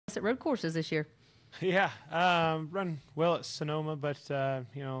at road courses this year. Yeah, run well at Sonoma, but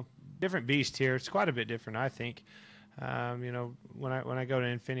you know, different beast here. It's quite a bit different, I think. You know, when I go to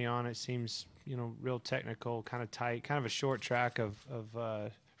Infineon, it seems, you know, real technical, kind of tight, kind of a short track of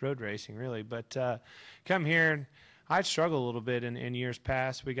road racing, really. But come here, and I'd struggle a little bit in years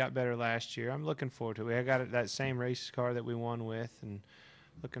past. We got better last year. I'm looking forward to it. I got that same race car that we won with, and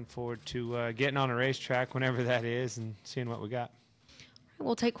looking forward to getting on a racetrack whenever that is and seeing what we got.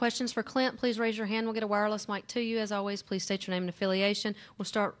 We'll take questions for Clint. Please raise your hand. We'll get a wireless mic to you. As always, please state your name and affiliation. We'll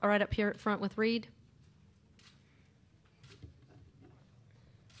start right up here at front with Reed.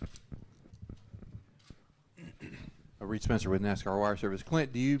 Reed Spencer with NASCAR Wire Service.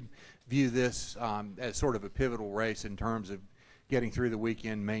 Clint, do you view this as sort of a pivotal race in terms of getting through the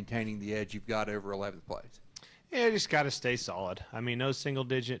weekend, maintaining the edge you've got over 11th place? Yeah, just got to stay solid. I mean, those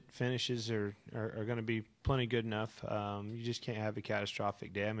single-digit finishes are going to be plenty good enough. You just can't have a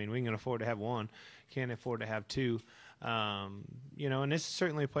catastrophic day. I mean, we can afford to have one. Can't afford to have two. You know, and this is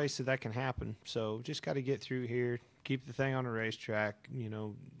certainly a place that can happen. So just got to get through here, keep the thing on a racetrack, you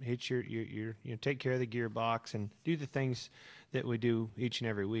know, hit your you know, take care of the gearbox and do the things that we do each and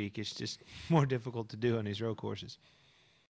every week. It's just more difficult to do on these road courses.